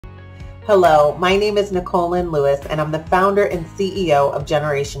Hello, my name is Nicole Lynn Lewis, and I'm the founder and CEO of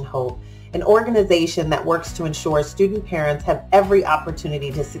Generation Hope, an organization that works to ensure student parents have every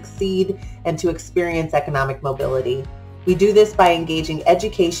opportunity to succeed and to experience economic mobility. We do this by engaging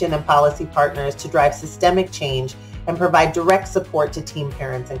education and policy partners to drive systemic change and provide direct support to teen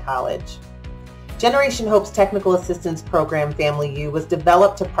parents in college. Generation Hope's technical assistance program, FamilyU, was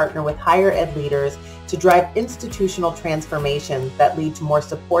developed to partner with higher ed leaders to drive institutional transformations that lead to more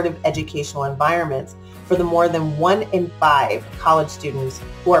supportive educational environments for the more than 1 in 5 college students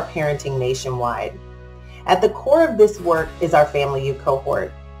who are parenting nationwide. At the core of this work is our FamilyU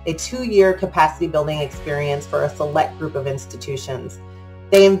Cohort, a 2-year capacity building experience for a select group of institutions.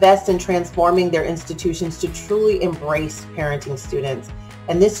 They invest in transforming their institutions to truly embrace parenting students,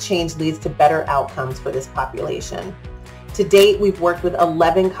 and this change leads to better outcomes for this population. To date, we've worked with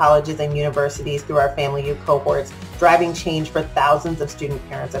 11 colleges and universities through our FamilyU cohorts, driving change for thousands of student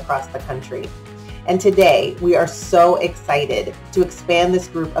parents across the country. And today, we are so excited to expand this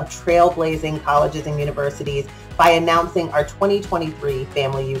group of trailblazing colleges and universities by announcing our 2023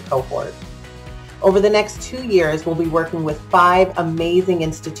 FamilyU Cohort. Over the next 2 years, we'll be working with 5 amazing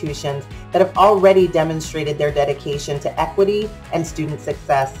institutions that have already demonstrated their dedication to equity and student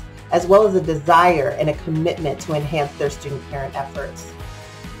success, as well as a desire and a commitment to enhance their student parent efforts.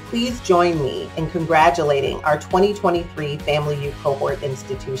 Please join me in congratulating our 2023 FamilyU Cohort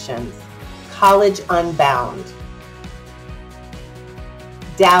institutions. College Unbound,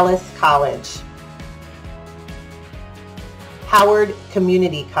 Dallas College, Howard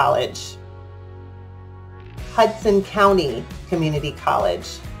Community College, Hudson County Community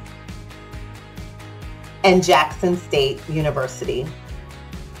College, and Jackson State University.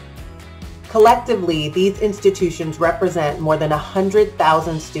 Collectively, these institutions represent more than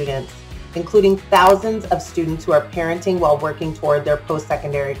 100,000 students, including thousands of students who are parenting while working toward their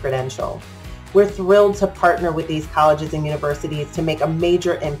post-secondary credential. We're thrilled to partner with these colleges and universities to make a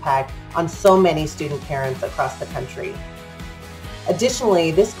major impact on so many student parents across the country.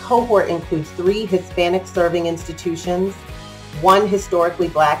 Additionally, this cohort includes 3 Hispanic-serving institutions, 1 historically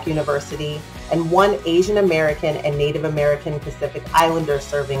Black university, and 1 Asian American and Native American Pacific Islander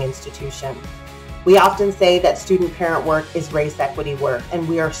serving institution. We often say that student parent work is race equity work, and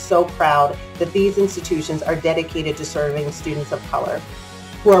we are so proud that these institutions are dedicated to serving students of color,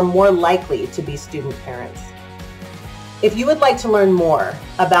 who are more likely to be student parents. If you would like to learn more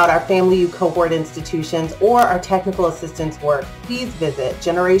about our FamilyU Cohort institutions or our technical assistance work, please visit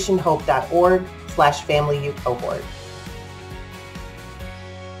generationhope.org/FamilyU Cohort.